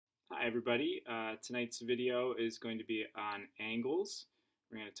Hi everybody, tonight's video is going to be on angles.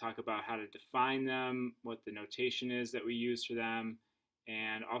 We're going to talk about how to define them, what the notation is that we use for them,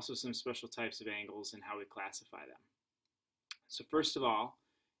 and also some special types of angles and how we classify them. So first of all,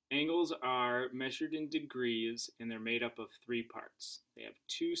 angles are measured in degrees and they're made up of three parts. They have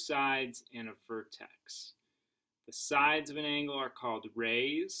two sides and a vertex. The sides of an angle are called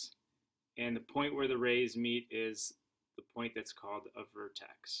rays, and the point where the rays meet is the point that's called a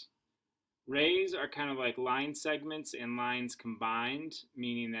vertex. Rays are kind of like line segments and lines combined,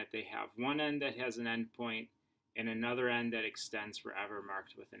 meaning that they have one end that has an endpoint and another end that extends forever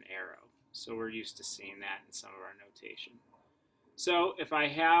marked with an arrow. So we're used to seeing that in some of our notation. So if I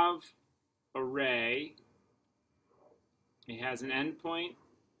have a ray, it has an endpoint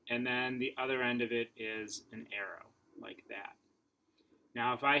and then the other end of it is an arrow, like that.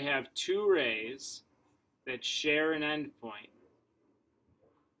 Now if I have two rays that share an endpoint,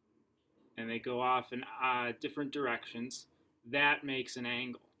 and they go off in different directions, that makes an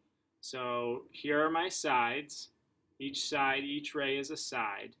angle. So here are my sides. Each ray is a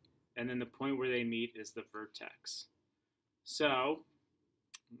side, and then the point where they meet is the vertex. So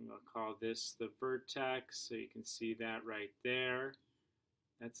I'm going to call this the vertex, so you can see that right there.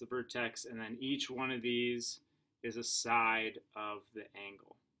 That's the vertex, and then each one of these is a side of the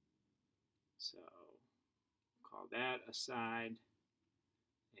angle. So call that a side,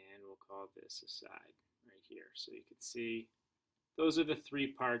 and we'll call this a side right here. So you can see those are the three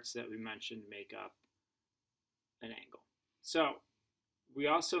parts that we mentioned make up an angle. So we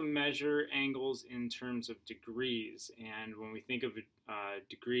also measure angles in terms of degrees, and when we think of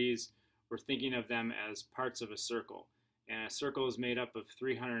degrees, we're thinking of them as parts of a circle, and a circle is made up of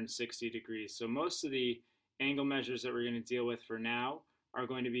 360 degrees. So most of the angle measures that we're going to deal with for now are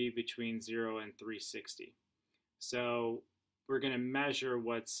going to be between 0 and 360. So we're going to measure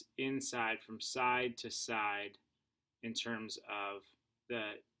what's inside from side to side in terms of the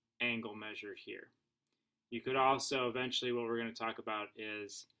angle measure here. You could also, eventually what we're going to talk about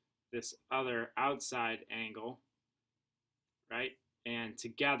is this other outside angle, right? And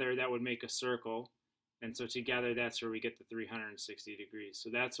together that would make a circle. And so together that's where we get the 360 degrees. So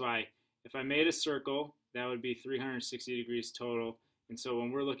that's why if I made a circle, that would be 360 degrees total. And so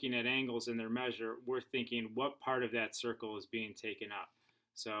when we're looking at angles in their measure, we're thinking what part of that circle is being taken up.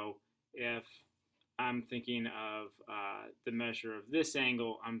 So if I'm thinking of the measure of this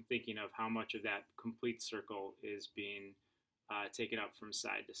angle, I'm thinking of how much of that complete circle is being taken up from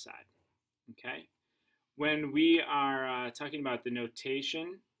side to side. Okay? When we are talking about the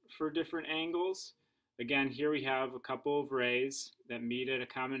notation for different angles, again, here we have a couple of rays that meet at a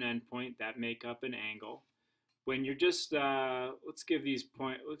common endpoint that make up an angle. When you're just, let's give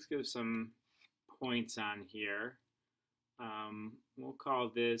some points on here. We'll call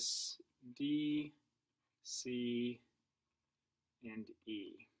this D, C, and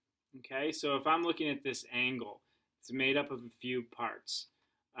E. Okay, so if I'm looking at this angle, it's made up of a few parts.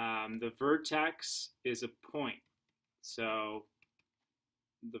 The vertex is a point, so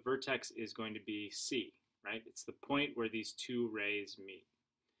the vertex is going to be C, right? It's the point where these two rays meet.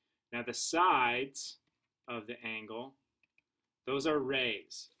 Now the sides of the angle, those are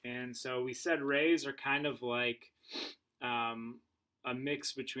rays, and so we said rays are kind of like a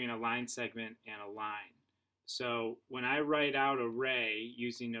mix between a line segment and a line. So when I write out a ray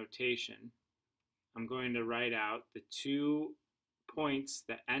using notation, I'm going to write out the 2 points,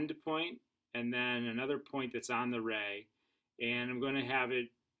 the end point and then another point that's on the ray, and I'm going to have it,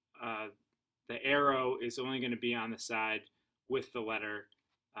 the arrow is only going to be on the side with the letter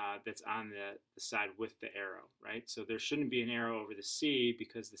that's on the side with the arrow, right? So there shouldn't be an arrow over the C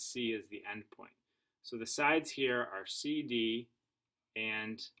because the C is the end point. So the sides here are CD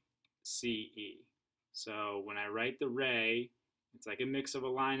and CE. So when I write the ray, it's like a mix of a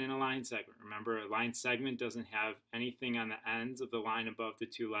line and a line segment. Remember, a line segment doesn't have anything on the ends of the line above the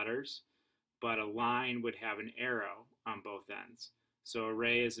two letters, but a line would have an arrow on both ends. So a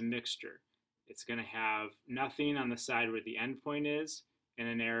ray is a mixture. It's going to have nothing on the side where the end point is and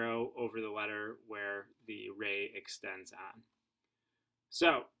an arrow over the letter where the ray extends on.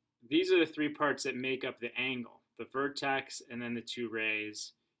 So these are the three parts that make up the angle, the vertex and then the two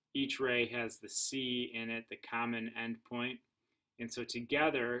rays. Each ray has the C in it, the common endpoint. And so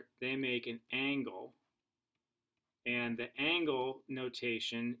together they make an angle. And the angle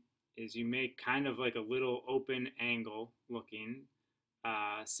notation is you make kind of like a little open angle looking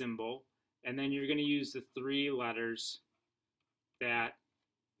symbol. And then you're going to use the three letters that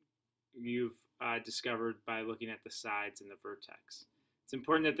you've discovered by looking at the sides and the vertex. It's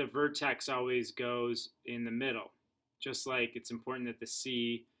important that the vertex always goes in the middle, just like it's important that the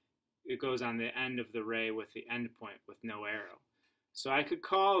C it goes on the end of the ray with the end point with no arrow. So I could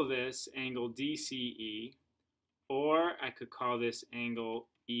call this angle DCE, or I could call this angle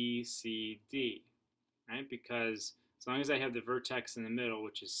ECD, right? Because as long as I have the vertex in the middle,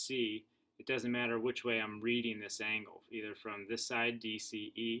 which is C, it doesn't matter which way I'm reading this angle, either from this side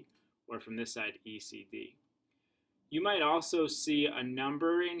DCE or from this side ECD. You might also see a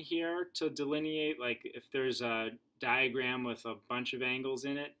number in here to delineate, like if there's a diagram with a bunch of angles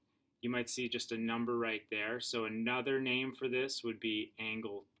in it, you might see just a number right there. So another name for this would be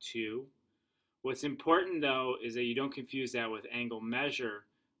angle 2. What's important though is that you don't confuse that with angle measure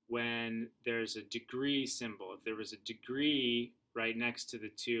when there's a degree symbol. If there was a degree right next to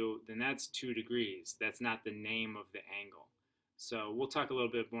the 2, then that's 2 degrees. That's not the name of the angle. So we'll talk a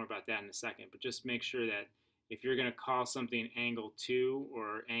little bit more about that in a second, but just make sure that if you're going to call something angle 2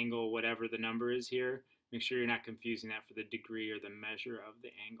 or angle whatever the number is here, make sure you're not confusing that for the degree or the measure of the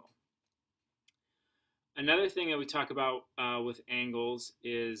angle. Another thing that we talk about with angles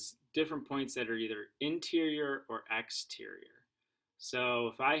is different points that are either interior or exterior. So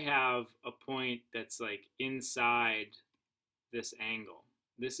if I have a point that's like inside this angle,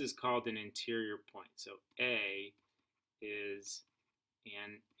 this is called an interior point. So A is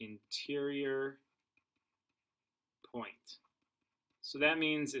an interior point. So that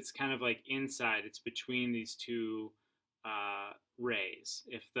means it's kind of like inside, it's between these two rays.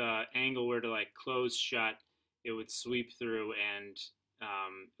 If the angle were to like close shut, it would sweep through, and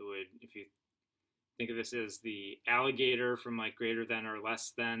it would, if you think of this as the alligator from like greater than or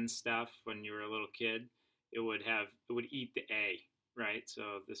less than stuff when you were a little kid, it would eat the A, right?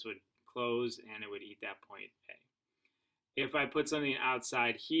 So this would close and it would eat that point A. If I put something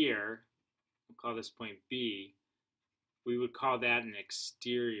outside here, we'll call this point B, we would call that an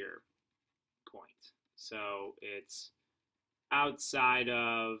exterior point. So it's outside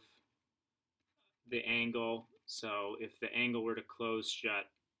of the angle. So if the angle were to close shut,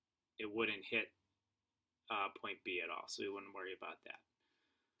 it wouldn't hit point B at all. So we wouldn't worry about that.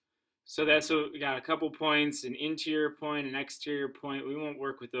 So that's what we got, a couple points, an interior point, an exterior point. We won't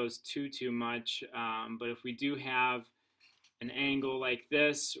work with those too much, but if we do have an angle like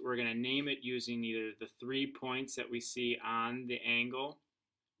this, we're going to name it using either the 3 points that we see on the angle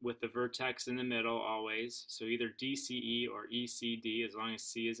with the vertex in the middle always. So either DCE or ECD, as long as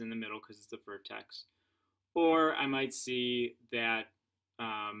C is in the middle because it's the vertex. Or I might see that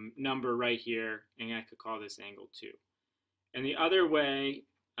number right here, and I could call this angle 2. And the other way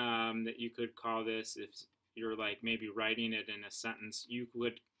that you could call this, if you're like maybe writing it in a sentence, you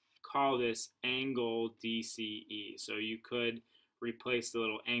would call this angle DCE. So you could replace the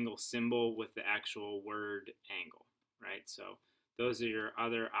little angle symbol with the actual word angle, right? So those are your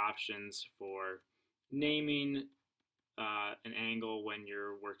other options for naming an angle when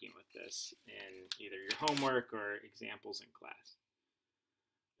you're working with this in either your homework or examples in class.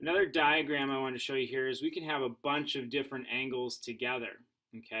 Another diagram I want to show you here is we can have a bunch of different angles together.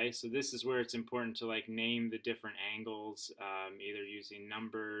 Okay, so this is where it's important to like name the different angles, either using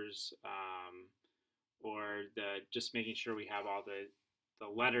numbers or just making sure we have all the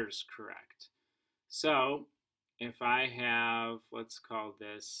letters correct. So if I have, let's call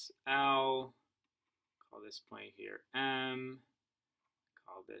this L, call this point here M,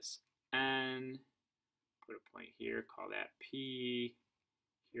 call this N, put a point here, call that P,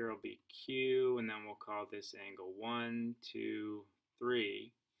 here will be Q, and then we'll call this angle 1, 2,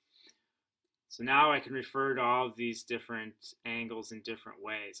 3. So now I can refer to all of these different angles in different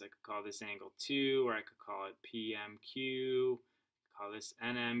ways. I could call this angle 2, or I could call it PMQ, call this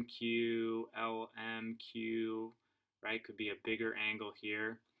NMQ, LMQ, right? Could be a bigger angle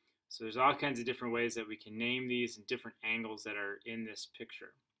here. So there's all kinds of different ways that we can name these and different angles that are in this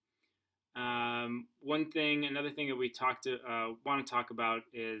picture. Another thing that we want to talk about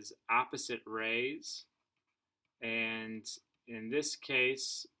is opposite rays. And in this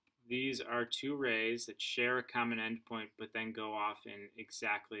case, these are 2 rays that share a common endpoint but then go off in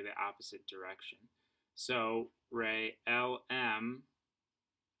exactly the opposite direction. So ray LM,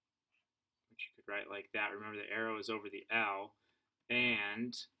 which you could write like that, remember the arrow is over the L,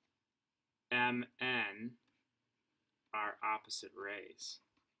 and MN are opposite rays.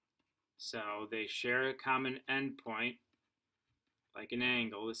 So they share a common endpoint, like an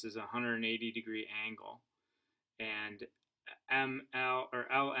angle. This is a 180-degree angle. And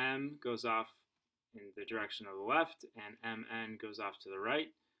LM goes off in the direction of the left, and MN goes off to the right.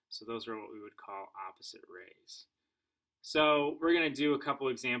 So those are what we would call opposite rays. So we're going to do a couple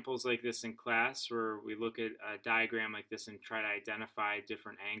examples like this in class where we look at a diagram like this and try to identify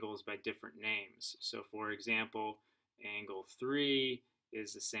different angles by different names. So for example, angle 3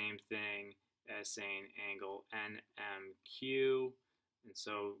 is the same thing as saying angle NMQ. And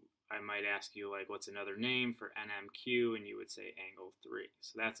so I might ask you, like, what's another name for NMQ? And you would say angle 3.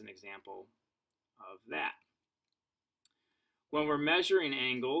 So that's an example of that. When we're measuring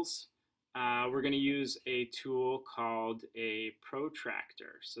angles, we're going to use a tool called a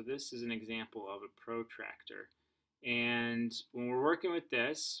protractor. So this is an example of a protractor. And when we're working with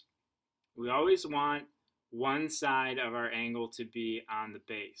this, we always want one side of our angle to be on the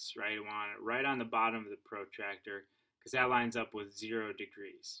base, right? We want it right on the bottom of the protractor because that lines up with 0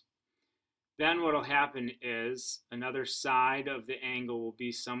 degrees. Then what will happen is another side of the angle will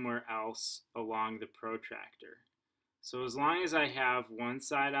be somewhere else along the protractor. So as long as I have one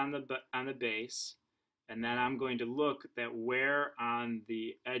side on the base, and then I'm going to look at where on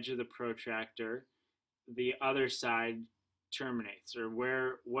the edge of the protractor the other side terminates, or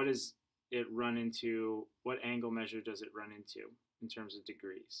what does it run into, what angle measure does it run into in terms of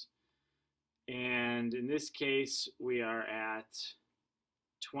degrees. And in this case, we are at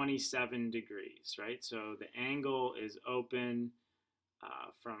 27 degrees, right? So the angle is open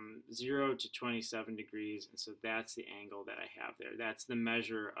from 0 to 27 degrees, and so that's the angle that I have there. That's the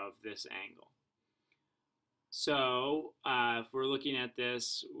measure of this angle. So if we're looking at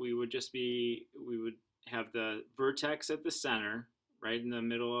this, we would have the vertex at the center, right in the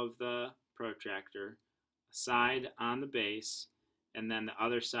middle of the protractor, a side on the base, and then the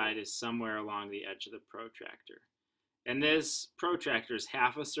other side is somewhere along the edge of the protractor. And this protractor is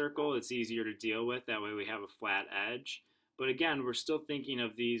half a circle. It's easier to deal with. That way we have a flat edge. But again, we're still thinking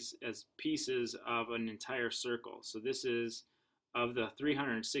of these as pieces of an entire circle. So this is, of the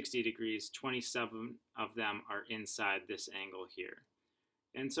 360 degrees, 27 of them are inside this angle here.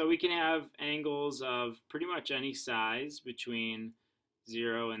 And so we can have angles of pretty much any size between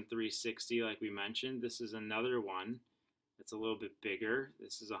 0 and 360, like we mentioned. This is another one that's a little bit bigger.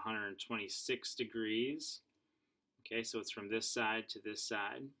 This is 126 degrees. Okay, so it's from this side to this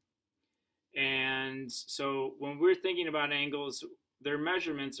side. And so when we're thinking about angles, their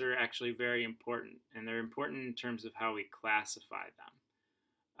measurements are actually very important, and they're important in terms of how we classify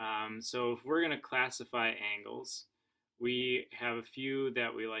them. So if we're going to classify angles, we have a few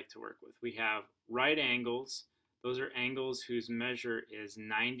that we like to work with. We have right angles. Those are angles whose measure is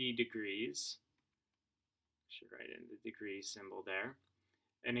 90 degrees. I should write in the degree symbol there.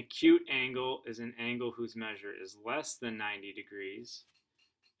 An acute angle is an angle whose measure is less than 90 degrees.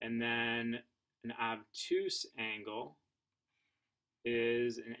 And then an obtuse angle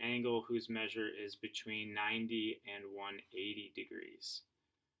is an angle whose measure is between 90 and 180 degrees.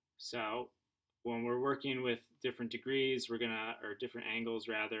 So when we're working with different degrees, or different angles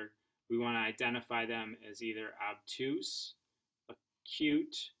rather, we want to identify them as either obtuse,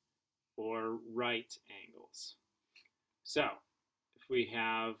 acute, or right angles. So if we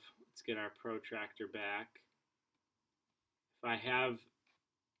have, let's get our protractor back. If I have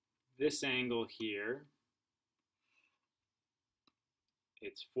this angle here,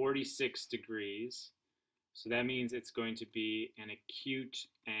 it's 46 degrees. So that means it's going to be an acute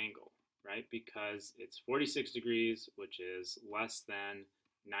angle, right? Because it's 46 degrees, which is less than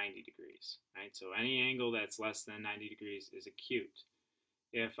 90 degrees, right? So any angle that's less than 90 degrees is acute.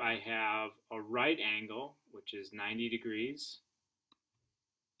 If I have a right angle, which is 90 degrees,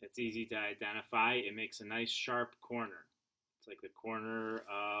 it's easy to identify. It makes a nice sharp corner. It's like the corner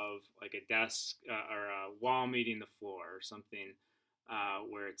of like a desk or a wall meeting the floor or something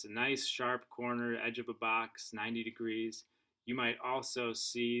where it's a nice sharp corner, edge of a box, 90 degrees. You might also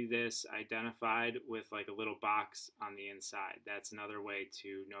see this identified with like a little box on the inside. That's another way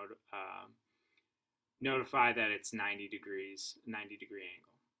to notify that it's 90 degrees, 90 degree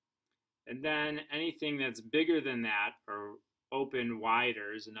angle. And then anything that's bigger than that, or open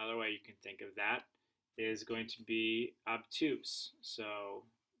wider is another way you can think of that, is going to be obtuse. So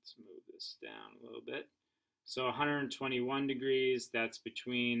let's move this down a little bit. So 121 degrees, that's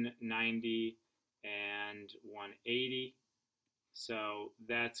between 90 and 180. So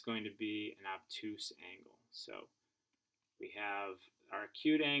that's going to be an obtuse angle. So we have our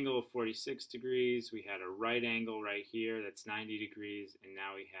acute angle of 46 degrees. We had a right angle right here that's 90 degrees. And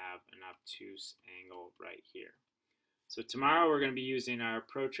now we have an obtuse angle right here. So tomorrow we're going to be using our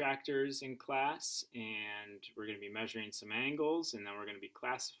protractors in class, and we're going to be measuring some angles, and then we're going to be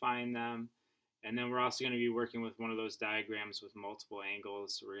classifying them. And then we're also going to be working with one of those diagrams with multiple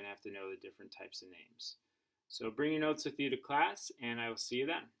angles, so we're going to have to know the different types of names. So bring your notes with you to class, and I will see you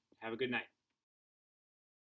then. Have a good night.